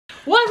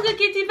What's good,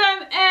 KT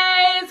fam?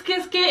 Hey, it's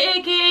Kiss K,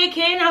 aka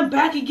K, and I'm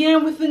back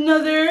again with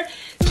another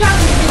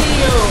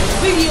challenge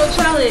video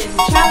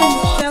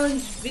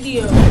challenge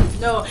video.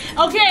 No,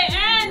 okay,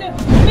 and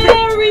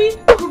Merry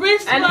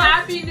Christmas and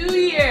Happy New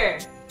Year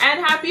and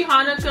Happy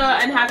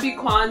Hanukkah and Happy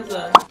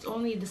Kwanzaa. It's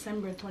only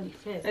December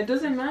 25th. It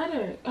doesn't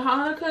matter.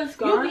 Hanukkah is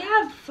gone. We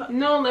have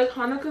no, like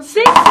Hanukkah.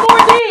 6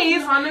 more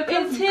days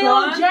Hanukkah's until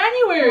gone.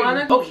 January.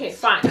 Hanukkah. Okay,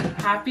 fine.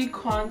 Happy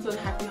Kwanzaa and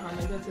Happy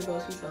Hanukkah to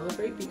those who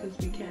celebrate, because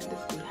we can't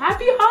dispute.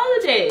 Happy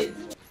holidays.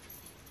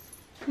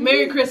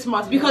 Merry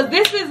Christmas, because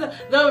this is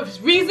the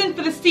reason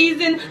for the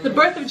season, the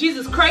birth of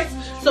Jesus Christ.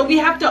 So we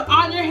have to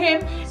honor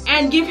him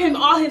and give him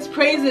all his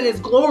praise and his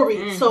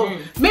glory. So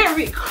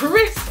Merry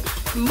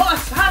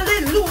Christmas,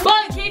 hallelujah.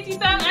 But KT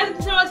fam, as you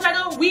can tell by the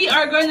title, we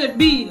are going to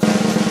be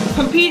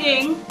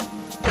competing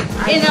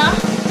in a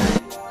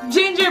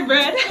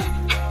gingerbread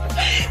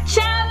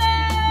challenge.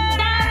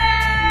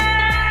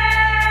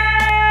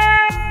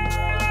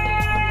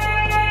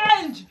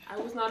 I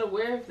was not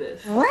aware of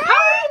this. How are you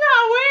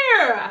not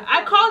aware?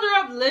 I called her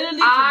up literally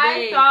today.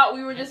 I thought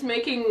we were just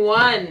making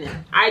one.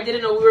 I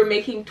didn't know we were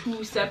making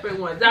 2 separate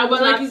ones. That was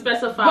not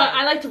specified. But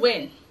I like to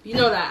win. You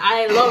know that.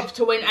 I love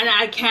to win, and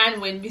I can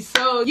win.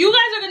 So you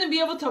guys are going to be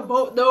able to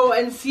vote though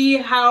and see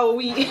how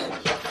we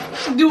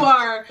do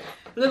our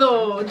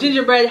little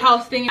gingerbread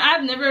house thing.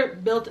 I've never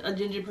built a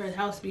gingerbread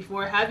house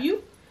before. Have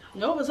you?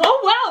 No. So,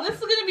 oh wow, this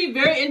is going to be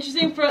very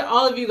interesting for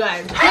all of you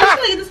guys. I'm just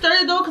going to get this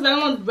started though because I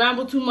don't want to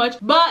ramble too much.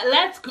 But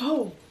let's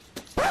go.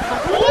 Oh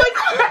my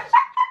God.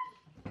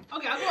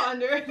 Okay, I'll go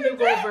under. You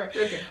go over.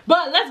 Okay.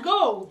 But let's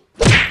go.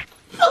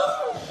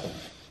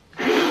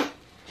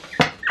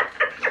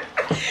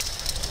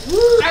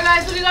 Alright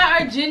guys, so we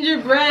got our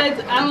gingerbreads.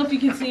 I don't know if you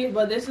can see it,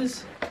 but this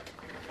is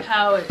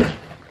how it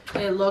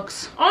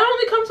looks. Oh, it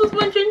only comes with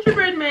 1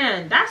 gingerbread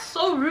man. That's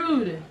so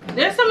rude.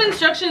 There's some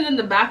instructions in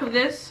the back of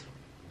this.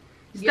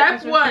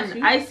 Step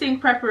 1, icing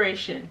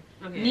preparation.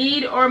 Okay.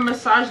 Knead or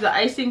massage the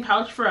icing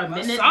pouch for a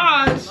minute.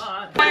 Massage?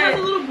 It has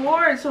a little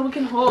board so we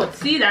can hold.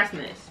 See, that's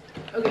nice.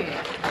 Okay.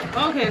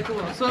 Okay,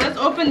 cool. So let's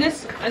open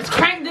this. Let's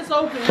crank this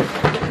open.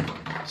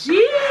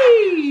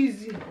 Jeez.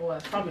 Oh,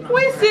 that's probably not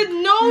wasted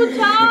smart. no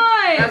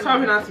time. That's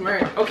probably not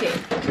smart. Okay.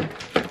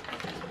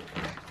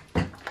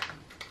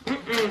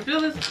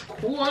 Feel this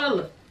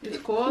cool. It's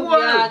cold.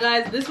 Yeah,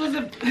 guys. This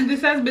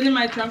has been in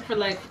my trunk for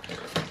like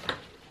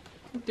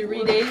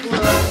 3 days.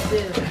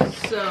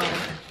 So.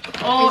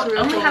 Oh, it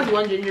only has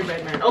 1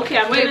 gingerbread man. Okay,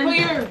 Wait, put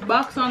your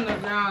box on the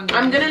ground.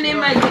 I'm gonna name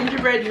my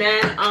gingerbread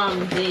man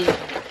Dave.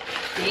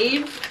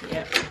 Dave?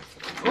 Yeah.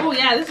 Oh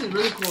yeah, this is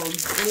really cool.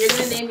 And you're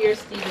gonna name yours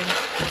Steven.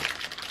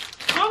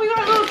 Oh, we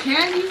got little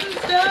candies and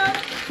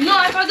stuff. You know,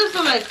 I thought this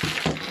was like,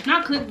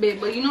 not clickbait,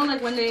 but you know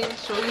like when they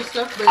show you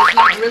stuff, but it's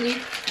not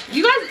really.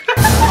 You guys.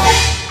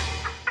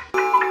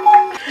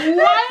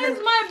 Why is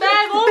my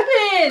bag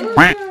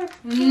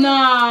open?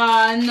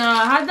 Nah.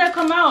 How'd that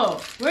come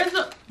out?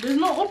 There's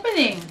no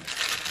opening.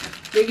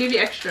 They gave you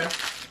extra.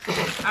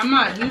 I'm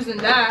not using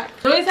that.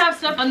 They always have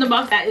stuff on the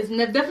box that is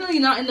definitely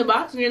not in the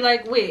box, and you're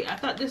like, wait, I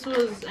thought this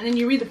was, and then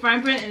you read the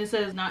fine print and it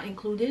says not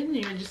included, and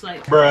you're just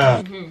like,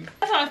 bruh.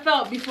 That's how I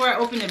felt before I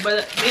opened it,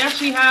 but they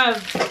actually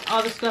have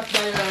all the stuff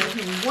that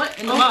what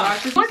in the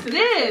box. Gosh, what's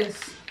this?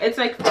 It's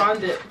like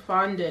fondant.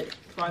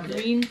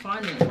 Green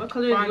fondant. What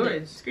color is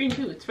yours? Green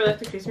too. It's for like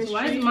the Christmas tree.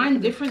 Why is mine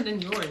different than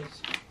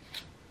yours?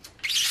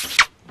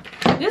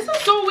 This is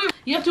so weird.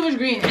 You have too much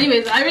green.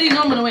 Anyways, I already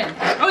know I'm gonna win.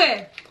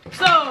 Okay,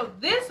 so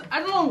this, I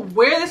don't know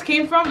where this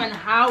came from and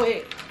how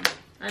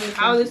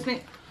this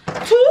thing.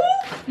 2?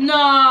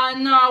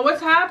 No.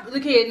 What's happened?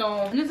 Okay,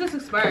 no. When is this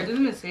expired? It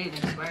doesn't even say the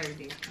expired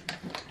date.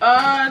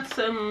 It's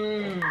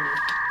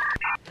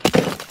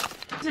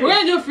We're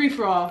gonna do a free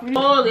for all.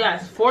 Oh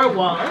yes, 4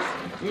 walls.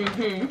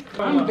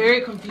 I'm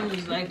very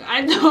confused. Like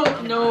I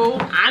don't know.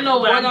 I know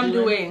what I'm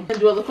doing.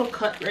 Do a little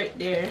cut right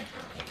there.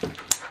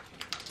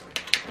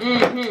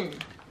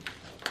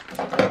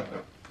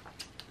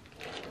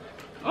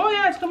 Oh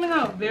yeah, it's coming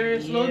out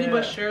very slowly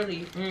but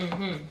surely.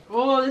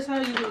 Oh, this is how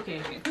you do.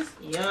 Okay.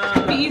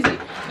 Yeah. Be easy.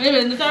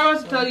 Anyway, Nathara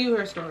wants to tell you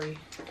her story.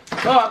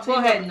 Oh, go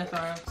ahead,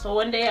 Nathara. So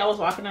one day I was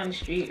walking down the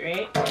street,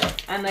 right,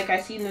 and like I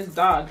seen this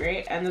dog,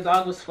 right, and the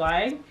dog was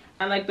flying,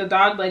 and like the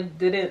dog like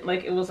didn't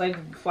like it was like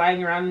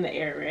flying around in the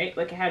air, right,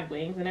 like it had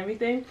wings and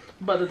everything,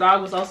 but the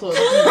dog was also.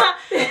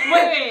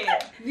 Wait.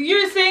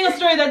 You're saying a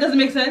story that doesn't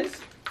make sense?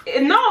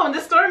 No,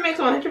 this story makes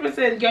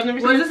 100%.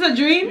 Was this a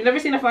dream? You've never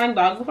seen a flying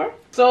dog before?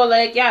 So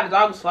like, yeah, the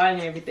dog was flying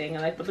and everything,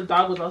 and like, but the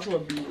dog was also a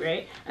bee,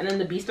 right? And then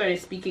the bee started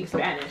speaking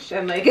Spanish,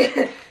 and like,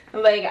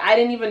 like I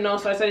didn't even know,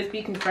 so I started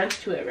speaking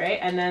French to it, right?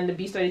 And then the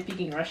bee started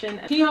speaking Russian.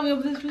 Can you help me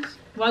with this, please?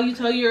 While you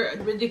tell your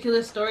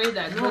ridiculous story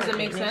that doesn't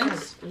make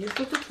sense. You just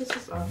have to twist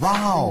this off.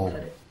 Wow.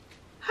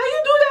 How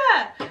you do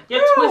that?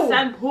 You twist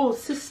and pull,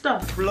 sister.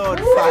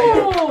 Blood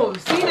fire.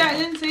 See that? I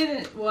didn't say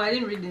that. Well, I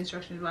didn't read the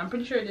instructions, but I'm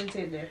pretty sure it didn't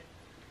say it there.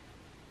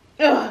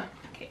 Ugh.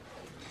 Okay.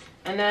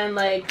 And then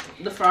like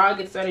the frog,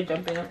 it started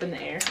jumping up in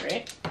the air,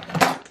 right?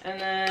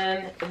 And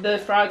then the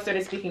frog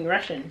started speaking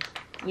Russian.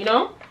 you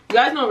know? You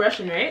guys know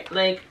Russian, right?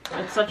 Like,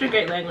 it's such a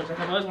great language. Like,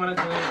 I've always wanted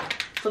to learn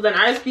it. So then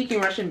I was speaking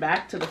Russian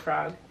back to the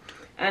frog.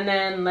 And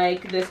then,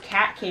 like, this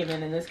cat came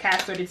in, and this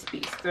cat started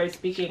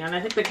speaking. And I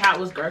think the cat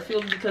was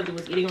Garfield because it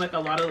was eating, like, a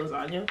lot of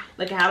lasagna.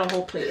 Like, it had a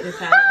whole plate in its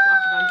hand, and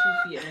walking on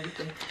 2 feet and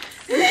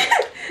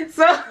everything.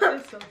 So,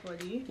 That's so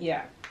funny.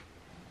 yeah.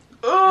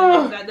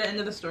 Oh, is that the end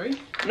of the story?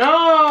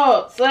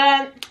 No! So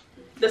then,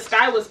 the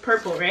sky was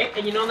purple, right?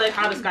 And you know, like,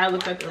 how the sky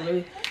looks like a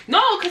really...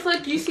 No, because,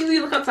 like, you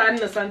look outside in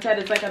the sunset,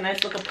 it's, like, a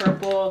nice look of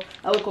purple,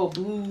 a look of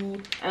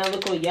blue, and a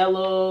look of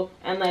yellow,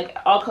 and, like,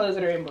 all colors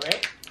of the rainbow,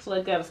 right? So,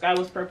 like, yeah, the sky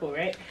was purple,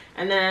 right?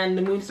 And then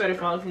the moon started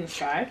falling from the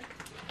sky.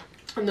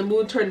 And the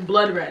moon turned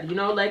blood red. You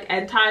know, like,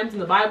 end times in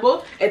the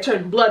Bible, it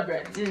turned blood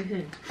red.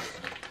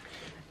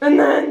 And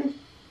then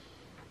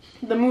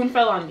the moon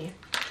fell on me.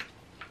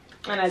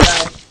 And I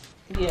died.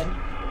 Yeah.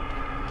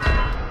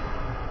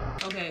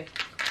 Okay.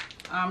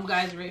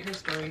 Guys, rate her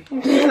story.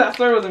 That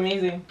story was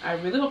amazing. I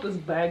really hope this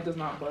bag does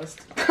not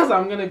bust. Because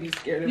I'm going to be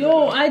scared of it.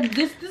 Yo,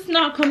 this is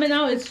not coming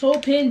out. It's so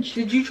pinched.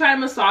 Did you try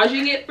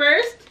massaging it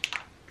first?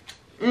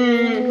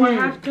 I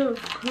have to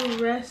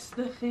caress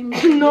the thing.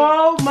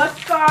 No,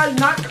 massage,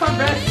 not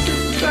caress,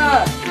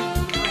 sister.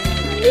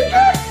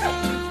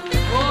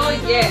 Oh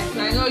yes,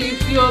 I know you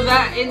feel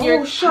that in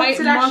your tight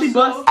it actually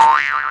muscle. bust.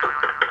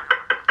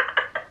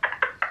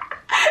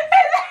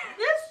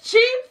 This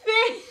cheap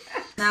thing.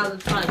 Now the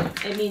fun.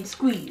 It means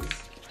squeeze.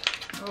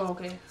 Oh,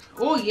 okay.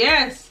 Oh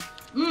yes.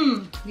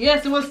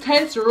 Yes, it was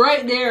tense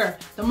right there.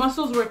 The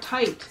muscles were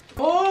tight.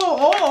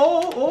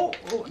 Oh,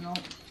 no.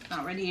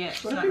 Not ready yet.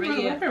 It's not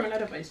ready yet. What if I run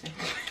out of icing?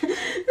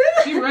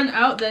 If you run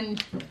out, then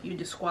you're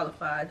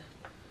disqualified.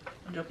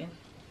 I'm joking.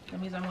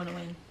 That means I'm gonna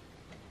win.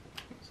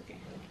 It's okay.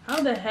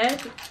 How the heck?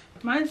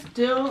 Mine's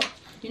still.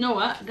 You know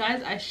what,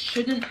 guys? I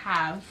shouldn't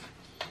have.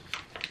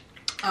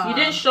 You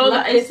didn't show the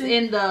icing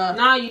in the.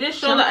 Nah, you didn't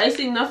show the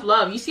icing enough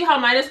love. You see how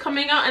mine is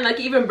coming out and like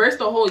it even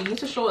burst a hole. You need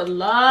to show it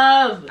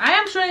love. I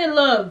am showing it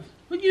love.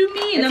 What do you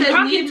mean? I'm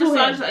talking to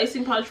massage the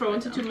icing pouch for 1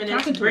 to 2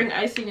 minutes. Bring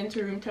icing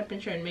into room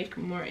temperature and make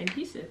more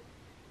adhesive.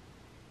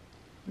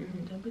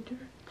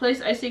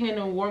 Place icing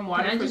in warm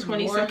water for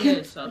 20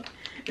 seconds.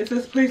 It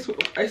says place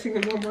icing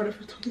in warm water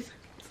for 20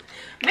 seconds.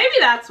 Maybe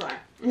that's why.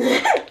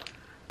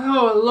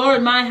 Oh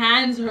Lord, my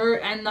hands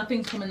hurt and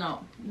nothing's coming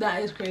out.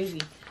 That is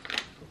crazy.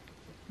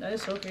 That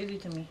is so crazy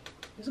to me.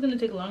 This is gonna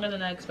take longer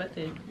than I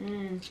expected.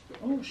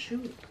 Oh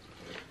shoot.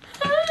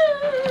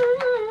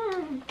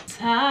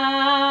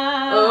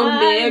 Oh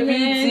Mary,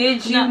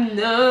 did you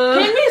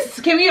know?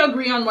 Can we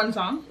agree on one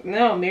song?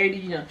 No, Mary,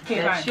 did you know? Okay,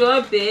 that's fine.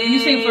 your baby. You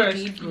sing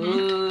first.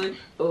 Good.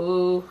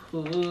 Oh,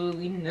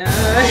 holy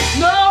night.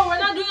 No, we're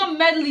not doing a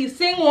medley.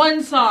 Sing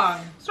one song.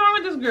 What's wrong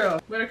with this girl?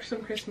 What are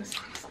some Christmas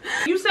songs?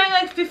 You sang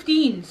like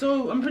 15,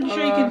 so I'm pretty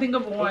sure you can think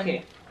of one.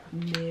 Okay.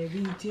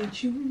 Mary,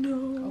 did you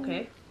know?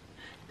 Okay.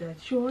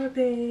 That your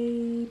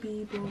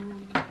baby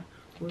boy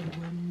would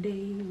one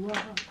day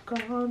walk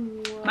on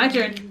water. My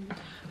turn.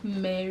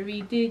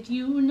 Mary, did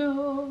you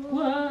know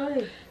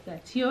What?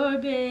 that your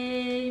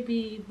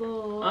baby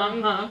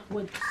boy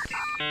would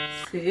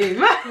Save.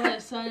 the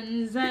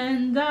sons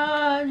and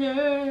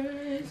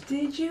daughters?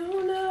 Did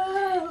you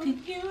know?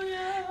 Did you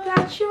know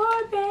That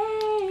your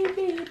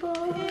baby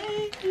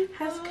boy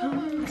has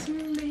come to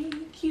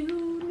make you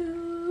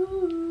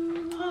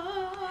new.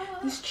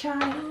 This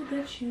child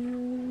that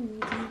you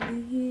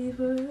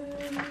delivered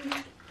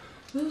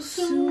will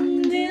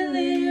soon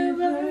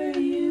deliver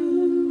you.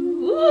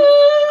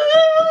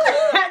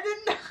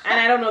 And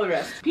I don't know the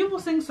rest. People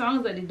sing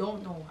songs that they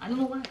don't know. I don't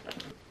know why.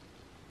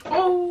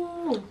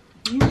 Oh.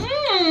 This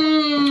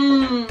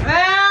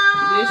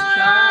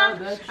child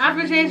that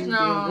aftertaste, you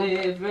no.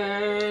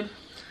 delivered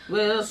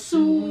will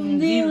soon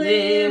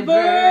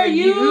deliver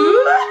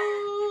you.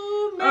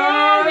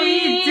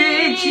 Mary,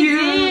 did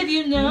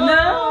you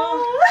know?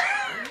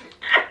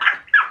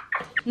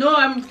 No,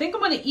 I think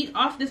I'm gonna eat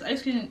off this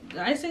ice cream.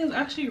 The icing is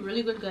actually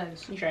really good,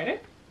 guys. You tried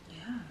it?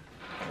 Yeah.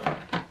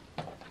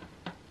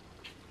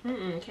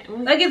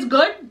 Like it's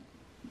good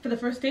for the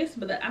first taste,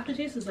 but the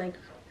aftertaste is like,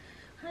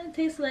 kind of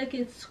tastes like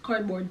it's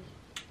cardboard.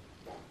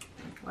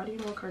 Why do you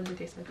know what cardboard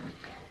tastes like?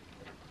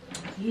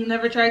 You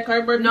never tried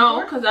cardboard No,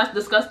 before? because that's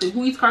disgusting.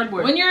 Who eats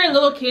cardboard? When you're a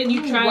little kid,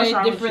 you try What's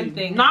wrong with different you?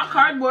 things. Not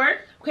cardboard.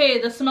 Okay,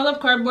 the smell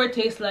of cardboard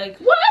tastes like...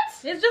 What?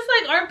 It's just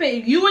like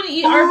armpit. You wouldn't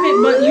eat armpit,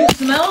 but you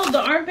smell the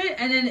armpit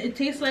and then it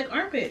tastes like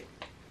armpit.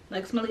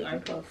 Like smelly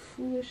armpit.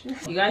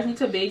 Foolishness. You guys need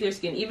to bathe your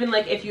skin. Even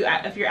like if you're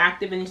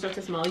active and you start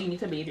to smell, you need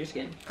to bathe your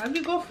skin. How do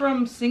you go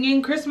from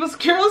singing Christmas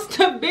carols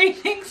to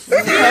bathing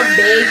skin? You need to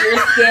bathe your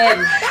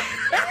skin.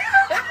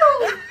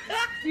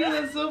 See,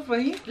 that's so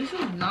funny. This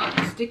is not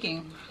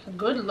sticking.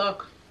 Good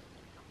luck.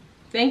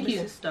 Thank you.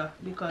 Sister,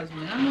 because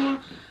we don't know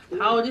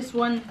how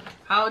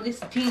this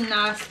thing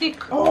not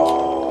stick.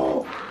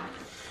 Oh,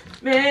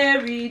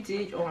 Mary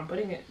did. Oh, I'm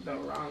putting it the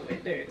wrong way.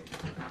 There.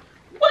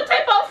 What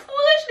type of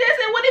foolishness?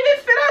 It wouldn't even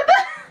fit on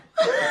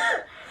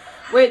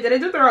the. Wait, did I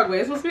do it the wrong way?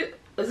 Is it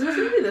supposed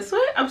to be this way?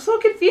 I'm so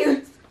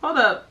confused. Hold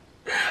up.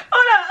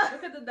 Hold up.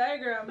 Look at the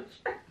diagram.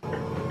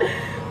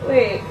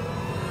 Wait.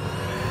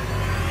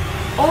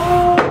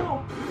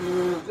 Oh,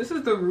 this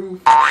is the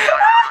roof.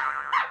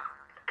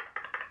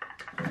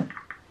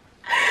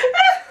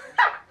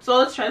 So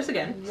let's try this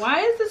again. Why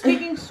is this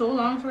taking so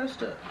long for us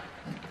to?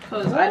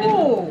 Because I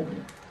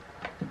didn't.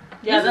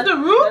 Yeah, that's the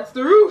roof. That's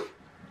the roof.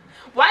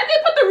 Why did they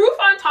put the roof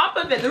on top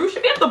of it? The roof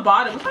should be at the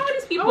bottom. What's wrong with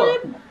these people?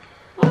 What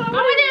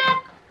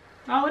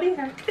do you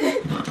have?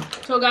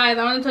 So guys,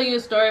 I want to tell you a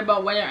story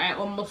about when I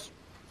almost,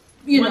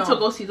 went to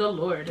go see the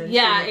Lord. And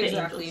yeah,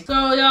 exactly.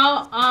 So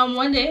y'all,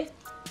 one day,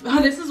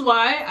 this is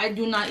why I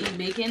do not eat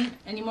bacon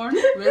anymore.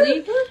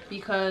 Really,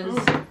 because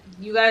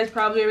you guys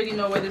probably already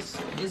know where this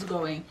is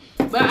going.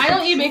 But I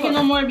don't eat bacon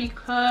no more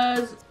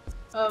because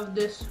of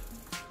this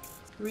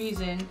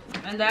reason,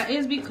 and that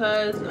is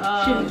because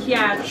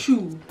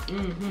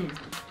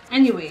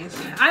anyways,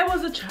 I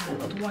was a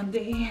child one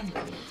day, and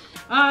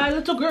a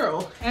little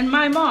girl, and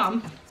my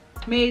mom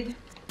made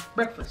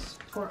breakfast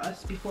for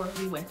us before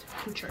we went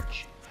to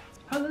church.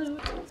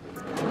 Hallelujah.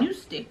 You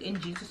stick in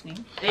Jesus'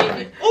 name.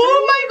 Amen.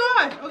 Oh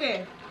my gosh.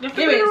 Okay. You have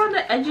to put it on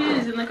the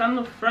edges and like on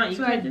the front.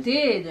 So I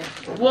did.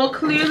 Well,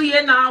 clearly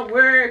it not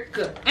work.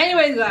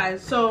 Anyways,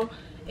 guys, so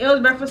it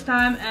was breakfast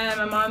time, and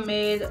my mom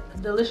made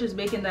delicious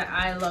bacon that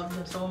I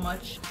loved so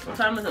much. What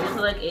time was it? Was it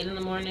like 8 in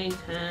the morning,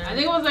 10? I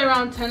think it was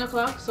around 10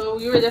 o'clock, so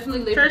we were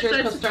definitely late for church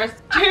because church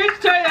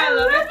started. I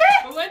love it.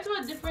 We went to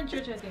a different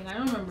church, I think. I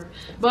don't remember.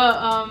 But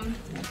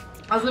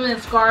I was living in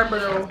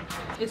Scarborough.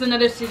 It's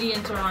another city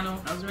in Toronto.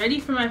 I was ready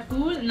for my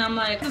food, and I'm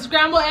like, the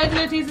scrambled eggs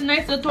are tasting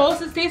nice, the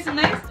toast is tasting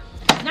nice.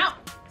 Now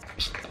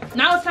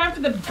it's time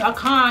for the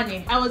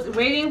bakani. I was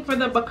waiting for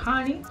the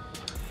bakani,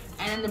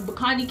 and the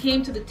bakani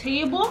came to the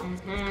table,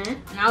 and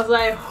I was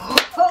like,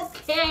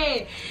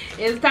 okay,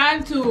 it's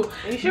time to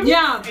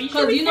yum.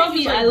 Because you know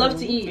me, I love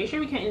to eat. Are you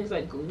sure we can't use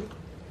like glue?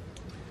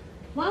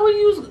 Why would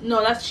you use?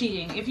 No, that's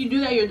cheating. If you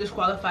do that, you're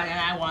disqualified, and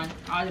I won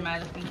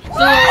automatically.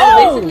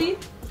 So basically,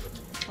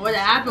 what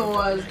happened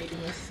was,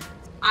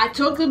 I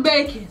took the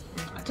bacon,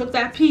 I took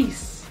that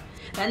piece,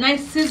 that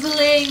nice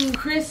sizzling,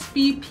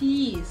 crispy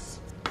piece.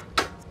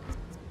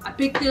 I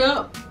picked it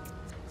up,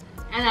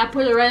 and I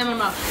put it right in my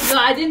mouth. No,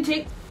 I didn't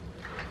take.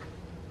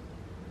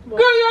 Girl,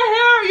 your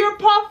hair, your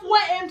puff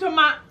went into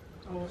my.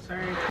 Oh,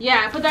 sorry.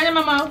 Yeah, I put that in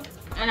my mouth,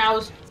 and I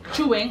was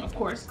chewing, of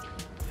course.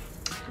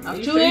 I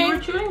was chewing, sure you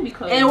were chewing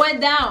because and it went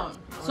down.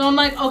 So I'm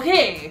like,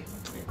 okay,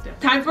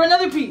 time for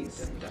another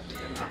piece.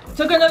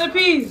 Took another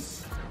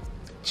piece.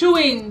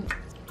 Chewing.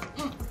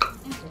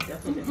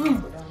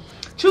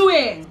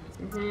 Chewing.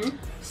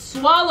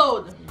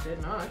 Swallowed. You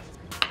did not.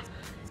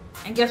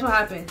 And guess what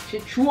happened?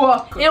 It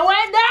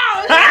went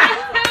down.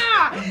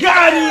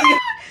 Got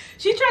it.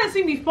 She trying to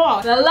see me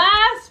fall. The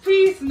last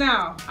piece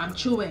now. I'm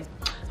chewing.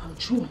 I'm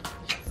chewing.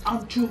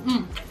 I'm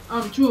chewing.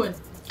 I'm chewing.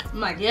 I'm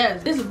like,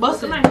 yes, this is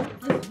busting.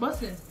 This is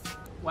busting.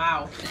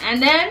 Wow.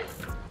 And then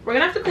we're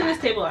gonna have to clean this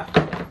table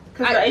after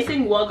because the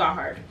icing got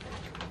hard.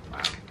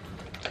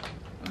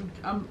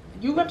 Wow.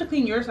 You have to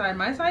clean your side.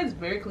 My side is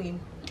very clean.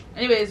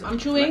 Anyways, I'm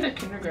chewing,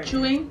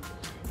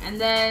 and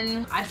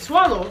then I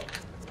swallowed.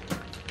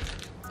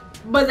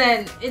 But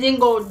then it didn't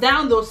go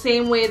down the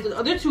same way the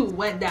other two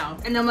went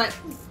down. And I'm like,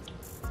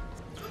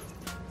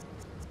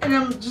 and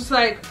I'm just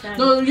like,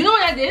 no, you know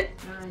what I did?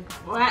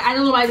 I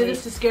don't know why I did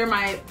this to scare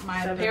my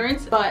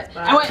parents, but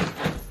I went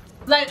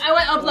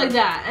up like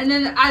that, and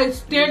then I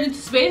stared into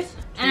space,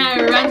 and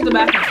I ran to the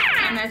bathroom,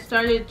 and I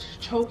started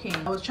choking.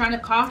 I was trying to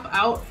cough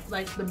out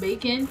like the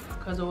bacon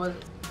because it was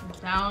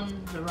down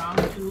the wrong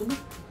tube,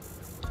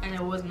 and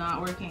it was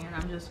not working, and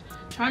I'm just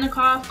trying to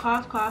cough,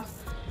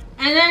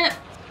 and then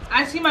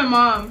I see my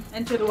mom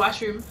enter the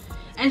washroom,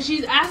 and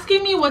she's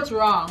asking me what's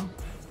wrong.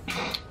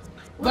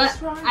 But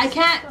I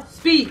can't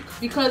speak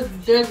because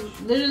there's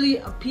literally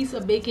a piece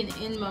of bacon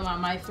in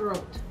my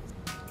throat,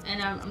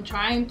 and I'm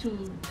trying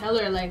to tell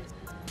her like,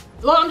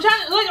 well, I'm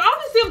trying, like,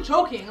 obviously I'm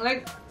choking.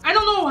 Like, I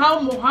don't know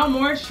how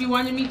more she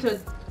wanted me to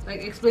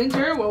like explain to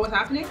her what was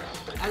happening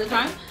at the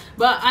time,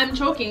 but I'm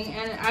choking,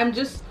 and I'm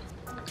just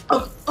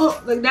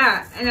like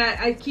that, and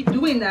I keep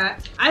doing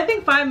that. I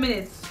think 5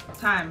 minutes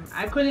time.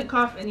 I couldn't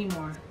cough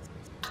anymore,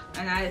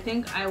 and I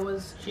think I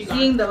was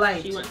seeing the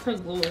light. She went to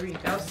glory.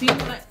 I was seeing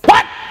the light.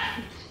 What?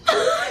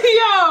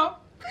 Yo,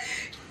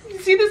 you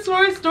see this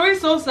story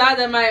so sad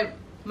that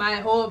my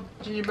whole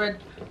gingerbread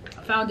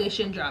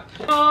foundation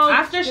dropped.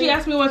 After she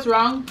asked me what's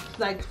wrong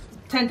like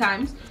 10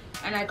 times,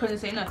 and I couldn't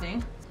say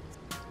nothing.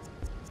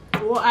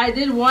 Well, I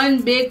did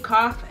one big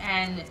cough,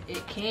 and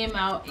it came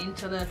out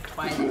into the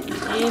toilet.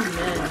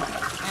 Amen.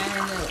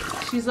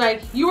 And she's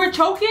like, you were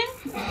choking?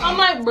 I'm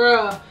like,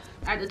 bruh.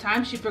 At the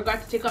time, she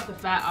forgot to take off the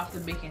fat off the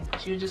bacon.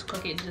 She would just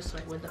cook it just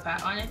like with the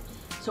fat on it.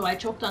 So I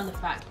choked on the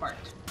fat part.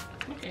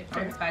 Okay,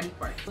 or the fatty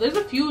part. There's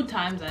a few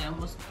times I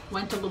almost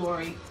went to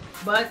glory,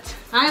 but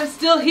I am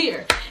still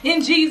here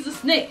in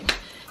Jesus' name.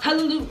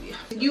 Hallelujah.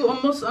 You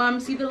almost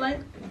see the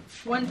light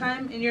one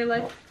time in your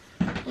life,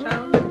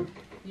 child?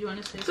 You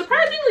want to say?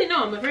 Surprisingly,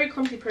 no. I'm a very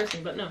clumsy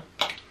person, but no.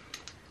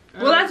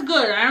 Well, that's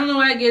good. I don't know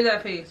why I gave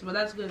that face, but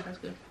that's good. That's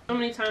good. So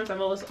many times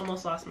I've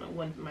almost lost my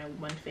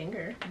one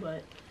finger,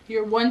 but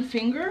Your one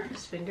finger?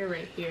 This finger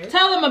right here.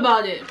 Tell them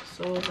about it.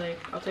 So like,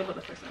 I'll tell you about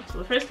the first time. So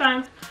the first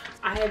time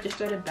I had just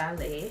started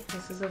ballet.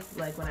 This is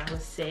like when I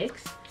was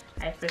 6.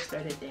 I first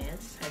started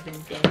dance. I've been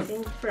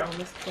dancing for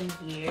almost 10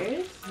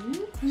 years.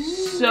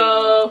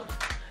 So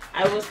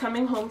I was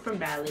coming home from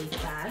ballet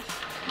class.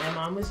 My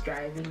mom was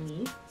driving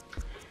me.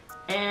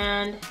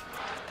 And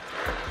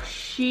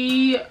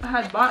she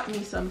had bought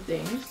me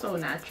something. So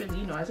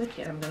naturally, you know, as a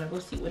kid, I'm gonna go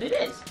see what it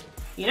is.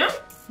 You know?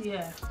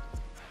 Yeah.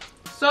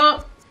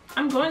 So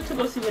I'm going to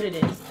go see what it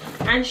is.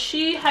 And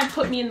she had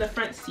put me in the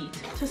front seat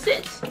to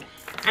sit.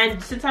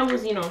 And since I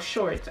was, you know,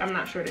 short, I'm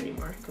not short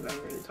anymore because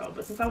I'm really tall,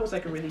 but since I was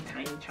like a really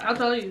tiny child. I'll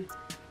tell you.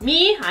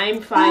 Me,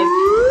 I'm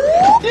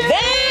 5.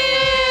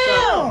 Damn!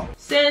 So,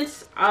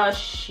 since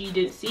she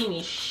didn't see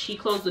me, she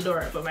closed the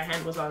door, but my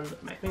finger was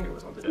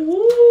on the door.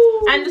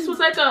 Ooh. And this was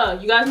like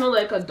you guys know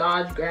like a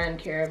Dodge Grand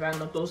Caravan,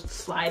 like those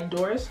sliding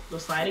doors?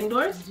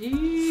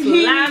 Jeez.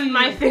 Slammed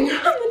my finger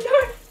on the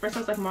door. First I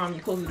was like, Mom, you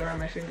closed the door on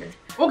my finger.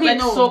 Okay, like,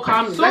 no. so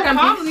calmly. So like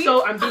calmly?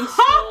 I'm being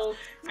so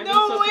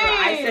No way.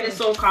 I said it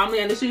so calmly,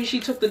 and as soon as she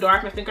took the door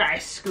off my finger, I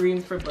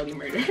screamed for bloody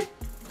murder.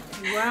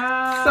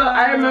 Wow. So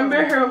I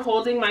remember her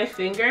holding my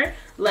finger,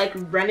 like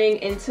running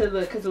into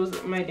because it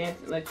was my dance,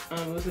 like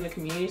it was in a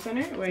community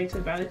center where I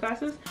took ballet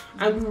classes,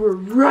 and we were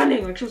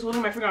running. Like she was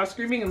holding my finger, I was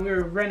screaming, and we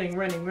were running.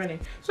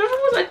 So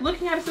everyone was like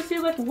looking at us to see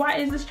like, why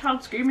is this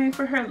child screaming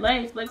for her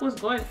life? Like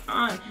what's going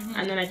on?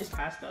 And then I just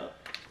passed out.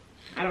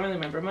 I don't really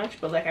remember much,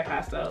 but like I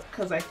passed out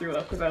because I threw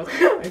up because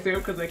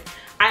like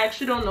I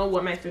actually don't know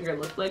what my finger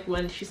looked like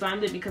when she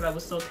slammed it because I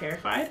was so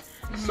terrified.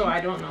 So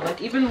I don't know. Like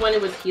even when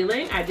it was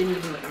healing, I didn't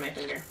even look at my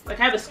finger. Like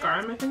I have a scar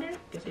on my finger. You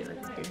can see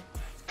like right here.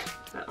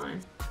 That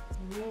line.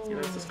 You know,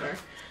 it's a scar.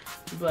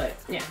 But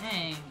yeah.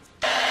 Dang.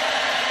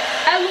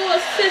 Hey little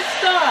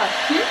sister!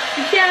 You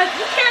can't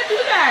do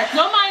that!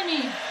 Don't mind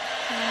me.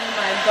 Oh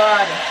my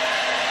god.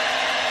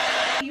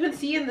 You can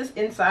see in this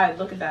inside,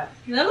 look at that.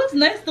 That looks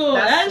nice though.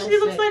 That's That actually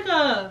so looks sick. like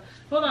a.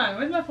 Hold on,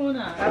 where's my phone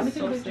at? Let me That's take a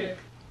so picture.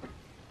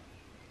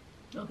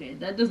 sick. Okay,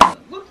 that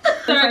doesn't look.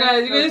 Sorry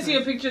guys, you're gonna see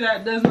a picture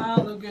that does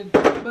not look good.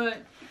 But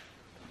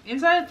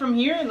inside from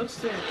here, it looks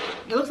sick.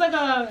 It looks like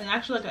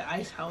actually like an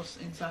ice house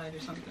inside or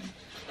something.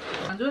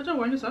 Do I have to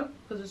warm this up?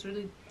 Because it's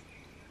really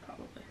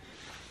probably.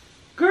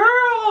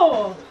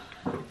 Girl!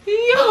 Yo,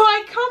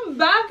 I come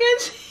back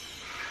and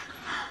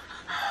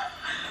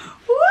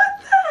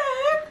what the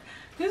heck?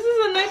 This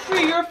is a night for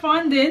your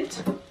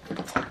fondant.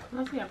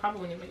 Honestly, I probably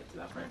wouldn't even get to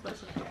that part, but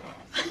it's okay.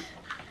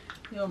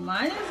 Yo,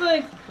 mine is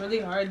like really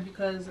hard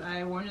because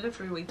I warmed it up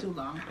for way too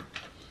long.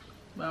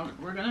 Well,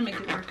 we're gonna make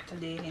it work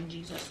today in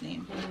Jesus'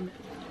 name.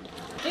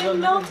 It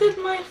melted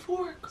my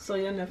fork. So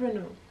you'll never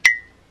know.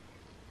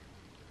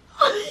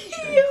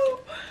 Yo,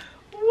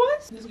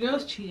 what? This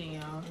girl's cheating,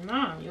 y'all.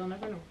 Nah, you'll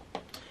never know.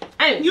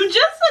 Anyways, You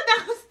just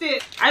announced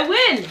it. I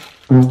win!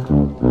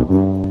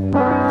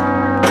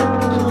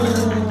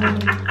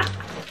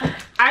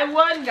 I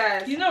won,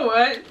 guys. You know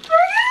what?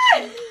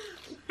 Forget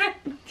it.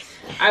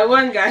 I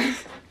won,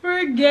 guys.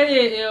 Forget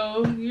it,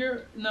 yo.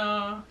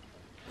 No.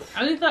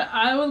 I really thought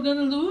I was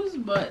gonna lose,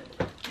 but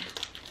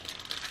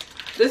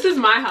This is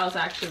my house,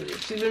 actually.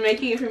 She's been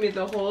making it for me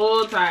the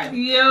whole time.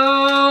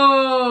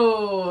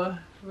 yo,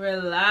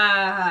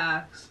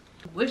 relax.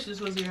 I wish this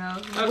was your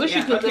house. I wish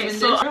you could live in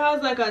this. Your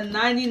house like a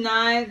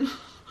negative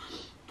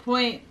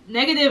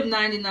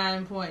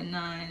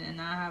 99.9,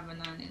 and I have a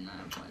 99.9.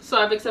 So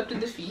I've accepted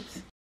defeat.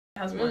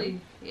 Has Really?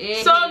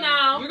 Yeah. So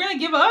now you're gonna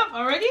give up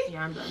already?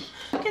 Yeah, I'm done.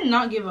 You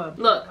cannot give up.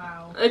 Look,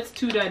 Wow. it's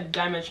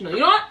two-dimensional. You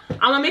know what?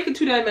 I'm gonna make it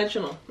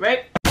two-dimensional,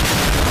 right?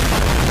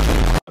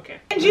 Okay.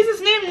 In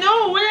Jesus' name,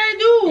 no. What did I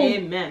do?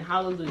 Amen.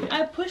 Hallelujah.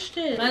 I pushed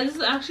it. Man, this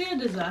is actually a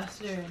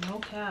disaster. No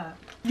cap.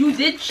 You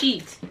did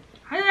cheat.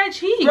 How did I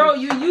cheat? Bro,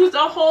 you used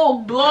a whole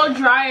blow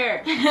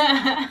dryer.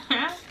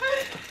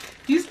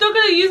 You still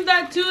could have used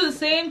that too the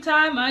same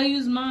time I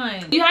used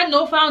mine. You had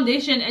no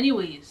foundation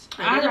anyways.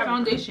 I had a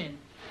foundation.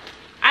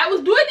 I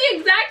was doing the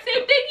exact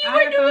same thing you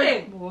were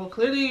doing. Well,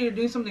 clearly you're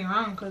doing something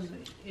wrong because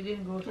it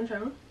didn't go through. Okay.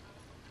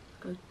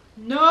 Good.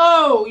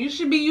 No, you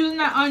should be using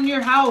that on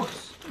your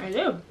house. I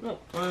do.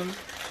 Look, 1,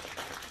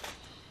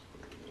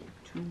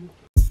 2.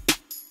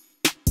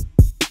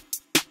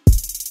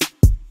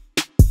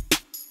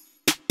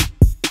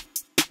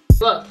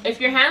 Look, if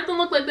your hands don't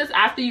look like this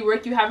after you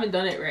work, you haven't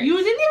done it right. You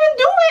didn't even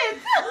do it.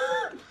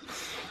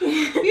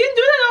 You didn't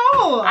do it at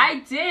all.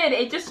 I did.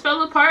 It just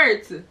fell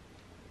apart.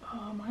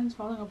 Oh, mine's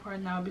falling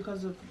apart now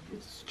because of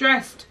it's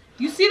stressed.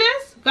 You see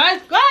this? Guys,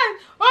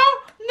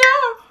 oh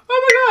no,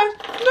 oh my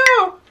gosh,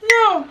 no.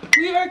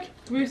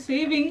 We're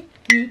saving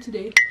you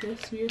today.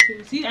 Yes, we are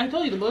saving. See, I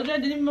told you the blow dryer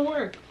didn't even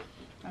work.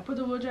 I put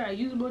the blow dryer, I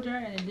used the blow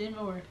dryer and it didn't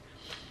even work.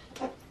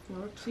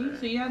 See,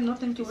 so you had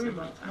nothing to worry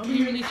about.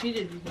 Nobody really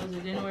cheated because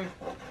it didn't work.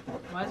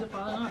 Why is it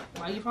falling off?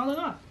 Why are you falling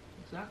off?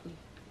 Exactly.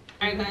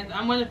 Alright guys,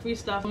 I'm gonna free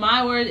stuff.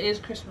 My word is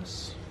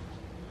Christmas.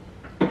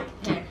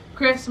 Yeah,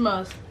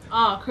 Christmas.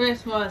 Oh,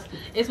 Christmas.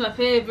 It's my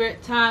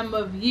favorite time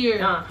of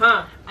year.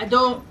 Uh-huh. I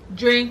don't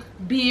drink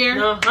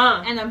beer.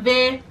 Uh-huh. And I'm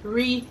very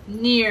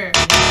near.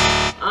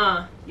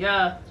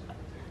 Yeah.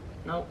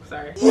 Nope,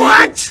 sorry.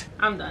 What?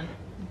 I'm done.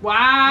 Wow.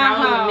 That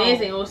was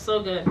amazing. It was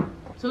so good.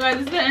 So guys,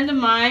 this is the end of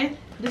mine.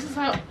 This is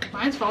how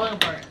mine's falling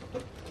apart.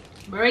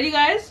 But ready,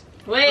 guys?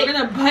 Wait. We're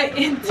gonna bite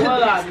into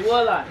Voila, this.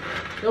 voila.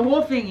 The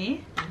whole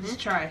thingy. Let's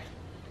try.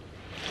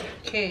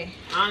 Okay.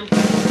 On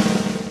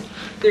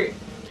 3. Wait.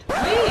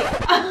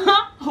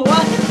 1,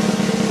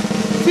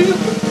 2,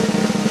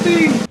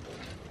 3.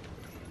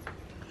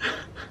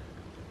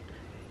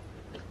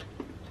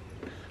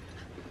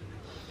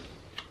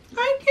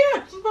 I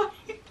can't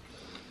bite.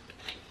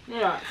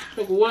 Yeah,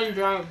 took one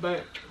giant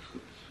bite.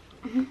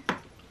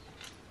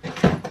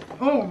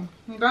 Oh,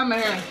 I got my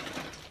hand.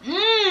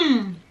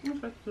 Mmm.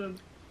 That's good.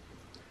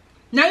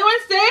 Now you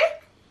want to stay?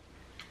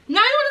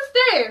 Now you want to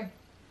stay?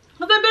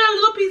 Has there been a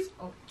little piece?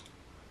 Oh.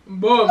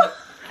 Boom.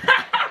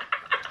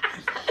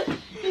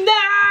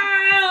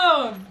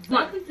 No!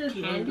 What is this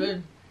candy?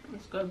 Good.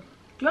 It's good.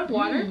 Do you have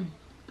water?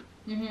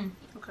 Mm-hmm.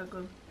 Okay,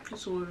 good.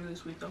 It's really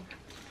sweet though.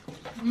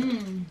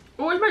 Mmm.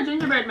 Oh, where's my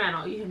gingerbread man?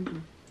 I'll eat him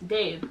too.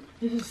 Dave.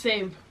 This is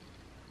save.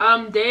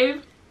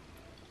 Dave.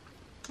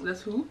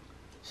 That's who?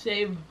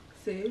 Save.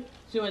 Save.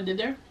 See what I did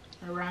there?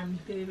 I rhymed.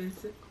 Dave and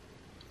Sip.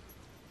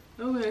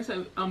 Okay, I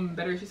said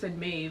better. She said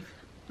Maeve,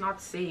 not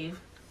save.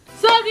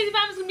 So, Casey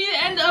fam, this is gonna be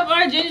the end of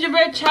our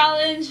gingerbread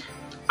challenge.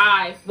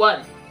 I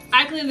won.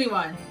 I clearly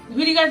won.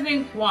 Who do you guys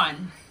think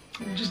won?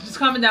 Just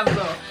comment down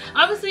below.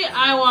 Obviously,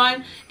 I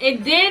won.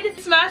 It did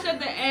smash at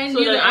the end.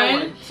 So then I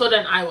won. So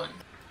then I won.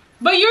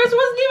 But yours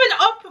wasn't even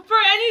up for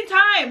any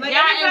time. Like,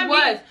 yeah, every time it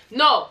was.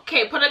 No,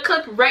 okay, put a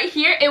clip right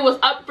here. It was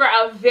up for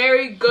a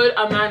very good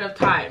amount of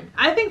time.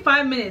 I think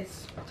 5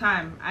 minutes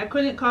time. I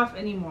couldn't cough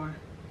anymore.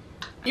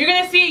 You're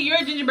gonna see your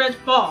gingerbread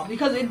fall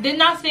because it did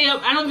not stay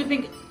up. I don't even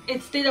think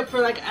it stayed up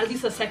for like at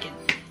least a second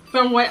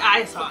from what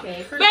I saw.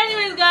 Okay, but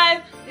anyways,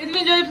 guys, if you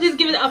enjoyed it, please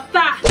give it a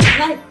fat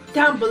like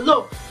down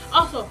below.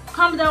 Also,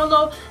 comment down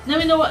below. Let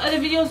me know what other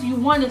videos you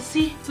want to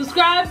see.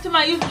 Subscribe to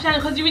my YouTube channel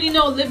because you already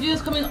know live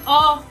videos coming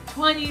all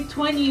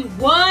 2021.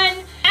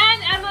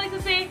 And as I like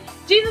to say,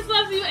 Jesus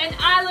loves you and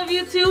I love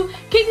you too.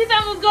 Casey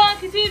fam was going,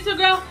 continue to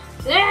grow.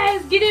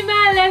 Let's get it,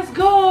 man. Let's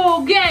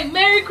go, gang.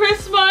 Merry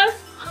Christmas.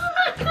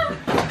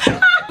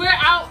 We're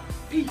out.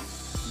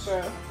 Peace.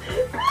 Bro.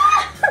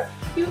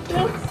 You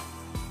look